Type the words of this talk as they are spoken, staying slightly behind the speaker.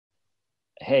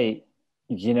Hey,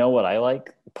 you know what I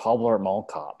like? Paul Blart Mall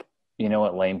Cop. You know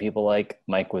what lame people like?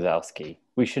 Mike Wazowski.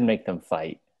 We should make them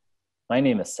fight. My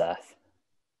name is Seth.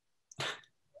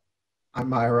 I'm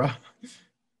Myra.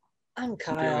 I'm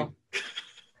Jeremy. Kyle.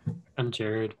 I'm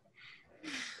Jared.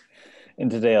 And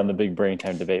today on the Big Brain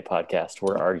Time Debate podcast,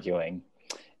 we're arguing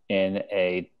in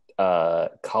a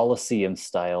Coliseum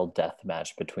style death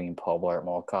match between Paul Blart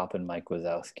Mall Cop and Mike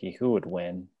Wazowski. Who would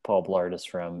win? Paul Blart is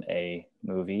from a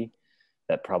movie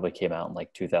that probably came out in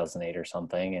like 2008 or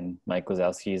something, and Mike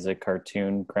Wazowski is a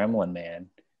cartoon Gremlin man.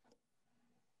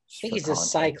 I think he's a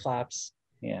Cyclops.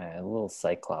 Yeah, a little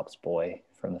Cyclops boy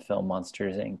from the film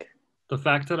Monsters, Inc. The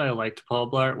fact that I liked Paul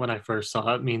Blart when I first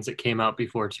saw it means it came out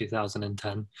before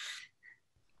 2010.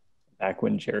 Back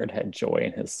when Jared had joy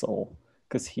in his soul,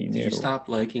 because he knew. Did you stop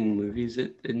liking movies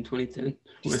in 2010?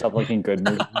 You stopped liking good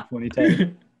movies in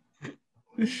 2010?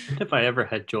 If I ever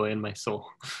had joy in my soul.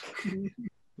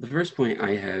 The first point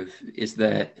I have is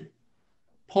that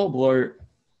Paul Blart,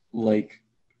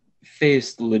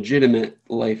 faced legitimate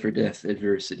life or death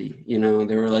adversity. You know,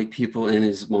 there were people in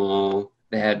his mall.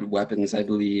 They had weapons, I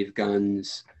believe,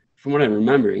 guns. From what I'm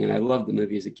remembering, and I loved the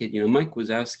movie as a kid, Mike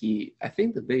Wazowski, I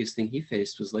think the biggest thing he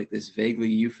faced was this vaguely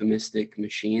euphemistic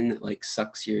machine that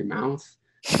sucks your mouth,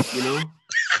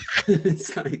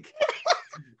 It's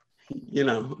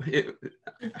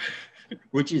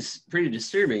which is pretty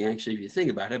disturbing actually if you think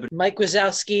about it. But Mike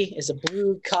Wazowski is a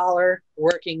blue-collar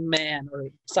working man, or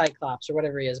Cyclops, or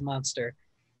whatever he is, monster.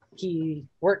 He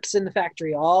works in the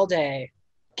factory all day,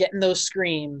 getting those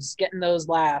screams, getting those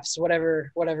laughs,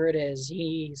 whatever it is.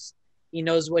 He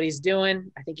knows what he's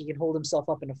doing. I think he can hold himself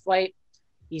up in a fight.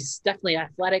 He's definitely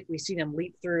athletic. We've seen him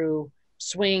leap through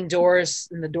swinging doors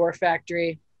in the door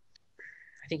factory.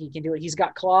 I think he can do it. He's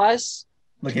got claws.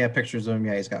 Looking at pictures of him,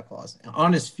 yeah, he's got claws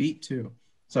on his feet too.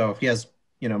 So he has,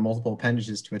 multiple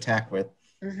appendages to attack with.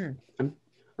 Mm-hmm.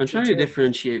 I'm trying to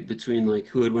differentiate between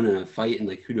who would win in a fight and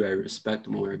who do I respect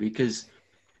more, because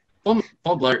Paul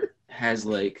Blart has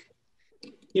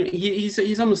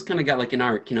he's almost kind of got an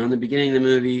arc. In the beginning of the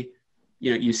movie,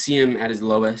 you see him at his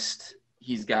lowest.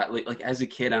 He's got as a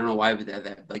kid, I don't know why, but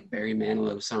that Barry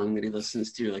Manilow song that he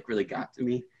listens to really got to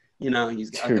me. He's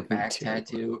got a back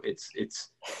tattoo. It's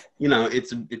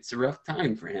a rough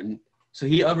time for him. So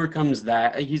he overcomes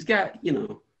that. He's got,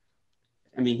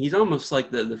 he's almost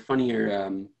the funnier,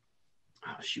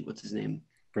 what's his name?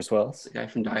 Bruce Willis? The guy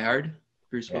from Die Hard,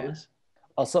 Bruce Willis.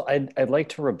 Also, I'd like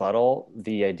to rebuttal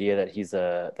the idea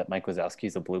that Mike Wazowski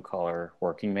is a blue collar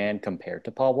working man compared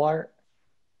to Paul Blart.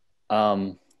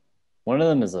 One of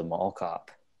them is a mall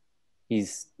cop.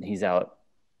 He's out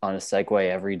on a Segway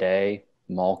every day,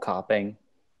 mall copping.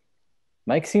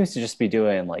 Mike seems to just be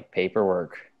doing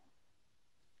paperwork.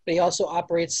 But he also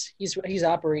operates. He's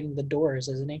operating the doors,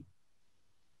 isn't he?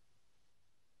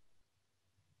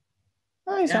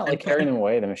 No, he's not carrying them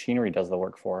away. The machinery does the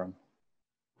work for him.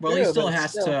 Well, he still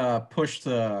has to push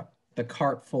the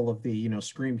cart full of the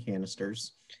scream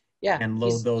canisters. Yeah, and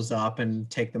load those up and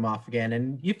take them off again.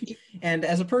 And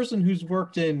as a person who's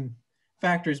worked in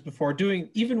factories before, doing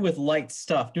even with light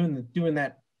stuff, doing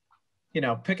that,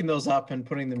 picking those up and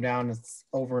putting them down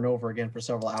over and over again for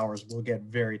several hours will get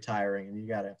very tiring, and you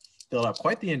got to build up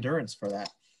quite the endurance for that.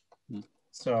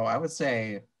 So I would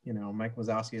say, Mike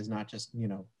Wazowski is not just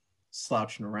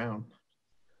slouching around.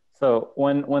 So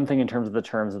one thing in terms of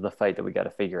the fight that we got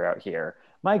to figure out here,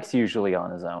 Mike's usually on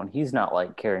his own. He's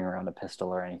not carrying around a pistol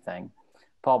or anything.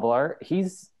 Paul Blart,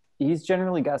 he's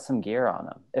generally got some gear on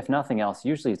him. If nothing else,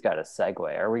 usually he's got a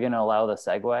Segway. Are we going to allow the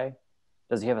Segway?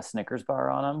 Does he have a Snickers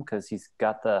bar on him? Because he's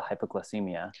got the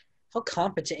hypoglycemia. How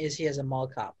competent is he as a mall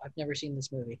cop? I've never seen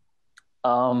this movie.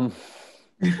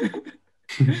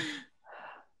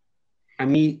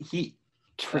 Tricky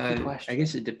question. I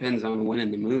guess it depends on when in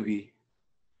the movie.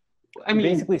 He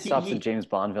basically stops a James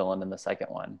Bond villain in the second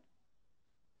one.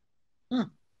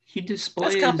 He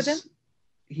displays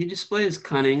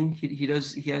cunning. He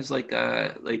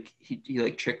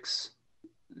tricks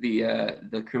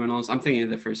the criminals. I'm thinking of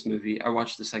the first movie. I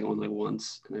watched the second one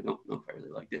once, and I don't know if I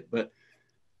really liked it, but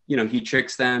he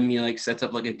tricks them. He sets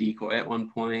up a decoy at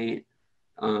one point.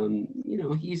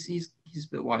 He's a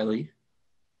bit wily.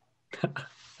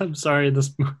 I'm sorry,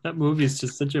 that movie is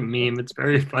just such a meme. It's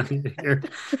very funny to hear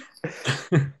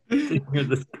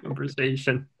this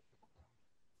conversation.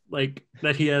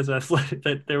 That he has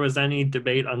that there was any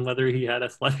debate on whether he had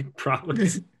athletic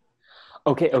prowess.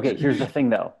 Okay, here's the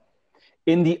thing though.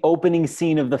 In the opening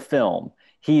scene of the film,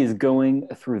 he is going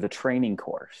through the training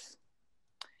course.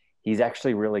 He's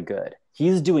actually really good.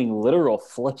 He's doing literal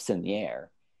flips in the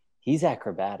air. He's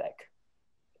acrobatic.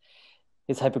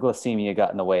 his hypoglycemia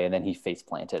got in the way, and then he face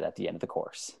planted at the end of the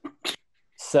course.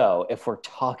 So if we're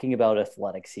talking about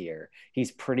athletics here,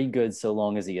 he's pretty good so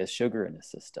long as he has sugar in his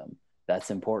system.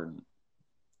 That's important.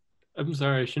 I'm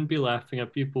sorry, I shouldn't be laughing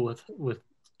at people with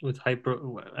hyper.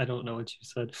 I don't know what you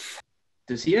said.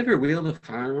 Does he ever wield a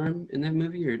firearm in that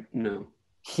movie or no?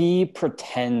 He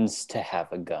pretends to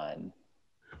have a gun.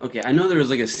 Okay, I know there was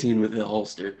like a scene with the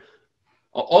holster.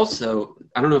 Also,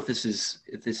 I don't know if this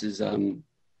is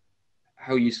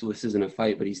how useful this is in a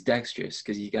fight, but he's dexterous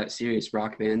because he's got serious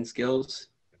rock band skills.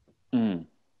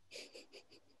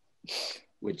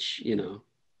 Which,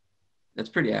 that's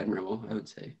pretty admirable, I would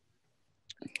say.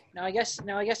 Now I guess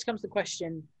comes the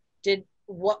question: Did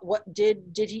Paul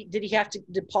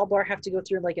Blart have to go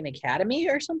through like an academy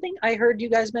or something? I heard you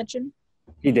guys mention.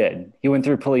 He did. He went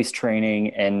through police training,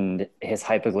 and his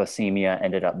hypoglycemia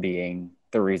ended up being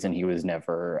the reason he was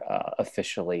never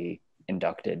officially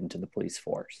inducted into the police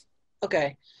force.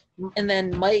 Okay, and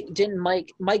then Mike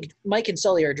and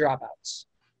Sully are dropouts.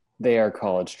 They are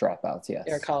college dropouts. Yes,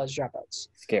 They are college dropouts.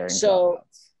 Scaring So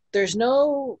dropouts. there's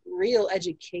no real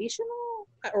educational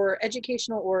or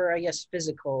I guess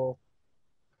physical,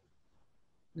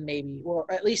 maybe,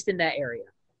 or at least in that area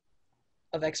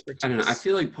of expertise. I don't know. I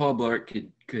feel like Paul Blart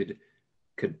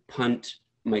could punt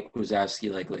Mike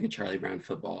Wazowski like a Charlie Brown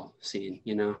football scene,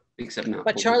 except not.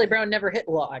 But Charlie Brown never hit.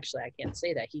 Well, actually, I can't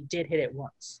say that. He did hit it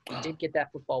once. He did get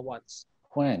that football once.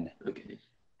 When? Okay.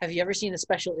 Have you ever seen the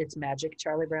special It's Magic,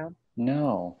 Charlie Brown?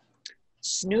 No.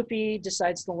 Snoopy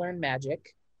decides to learn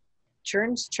magic,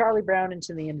 turns Charlie Brown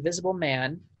into the Invisible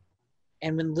Man,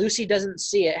 and when Lucy doesn't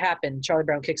see it happen, Charlie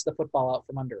Brown kicks the football out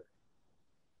from under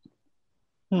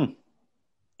her.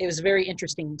 It was a very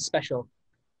interesting special.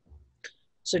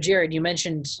 So, Jared, you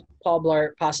mentioned Paul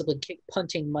Blart possibly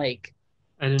punting Mike.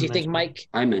 I didn't. Do you think Mike?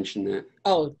 I mentioned that.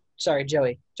 Oh, sorry,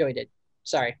 Joey. Joey did.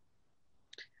 Sorry.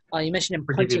 You mentioned him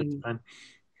punting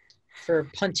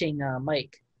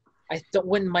Mike.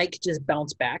 Wouldn't Mike just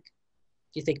bounce back?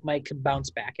 Do you think Mike could bounce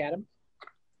back at him?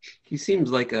 He seems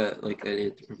like an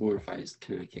anthropomorphized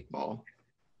kind of kickball,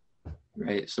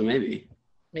 right? So maybe.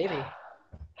 Maybe.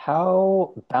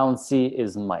 How bouncy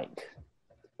is Mike?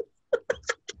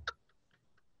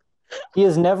 He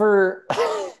has never,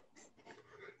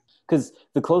 because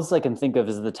the closest I can think of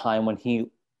is the time when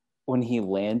he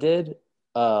landed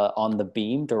on the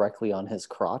beam directly on his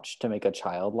crotch to make a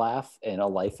child laugh in a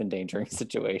life-endangering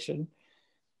situation.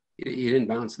 He didn't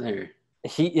bounce there.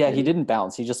 He didn't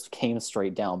bounce. He just came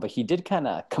straight down, but he did kind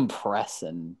of compress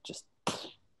and just.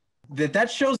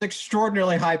 That shows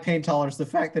extraordinarily high pain tolerance. The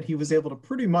fact that he was able to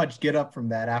pretty much get up from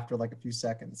that after like a few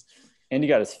seconds. And he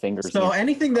got his fingers. So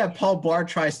anything that Paul Blart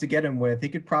tries to get him with, he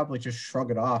could probably just shrug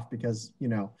it off because,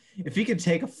 if he could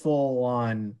take a full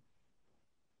on,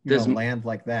 land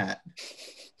like that.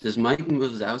 Does Mike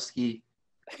Wazowski,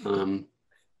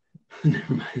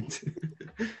 never mind.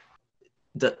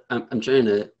 I'm trying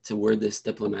to word this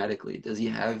diplomatically. Does he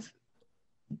have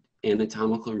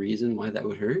anatomical reason why that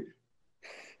would hurt?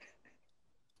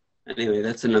 Anyway,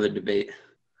 that's another debate.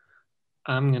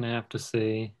 I'm going to have to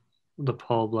say the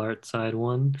Paul Blart side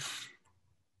one.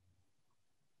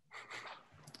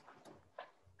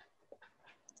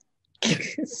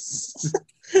 It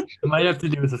might have to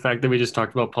do with the fact that we just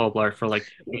talked about Paul Blart for like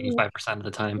 85% of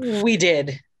the time. We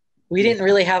did. We didn't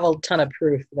really have a ton of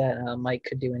proof that Mike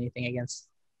could do anything against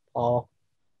Paul.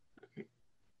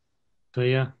 So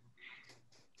yeah,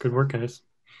 good work, guys.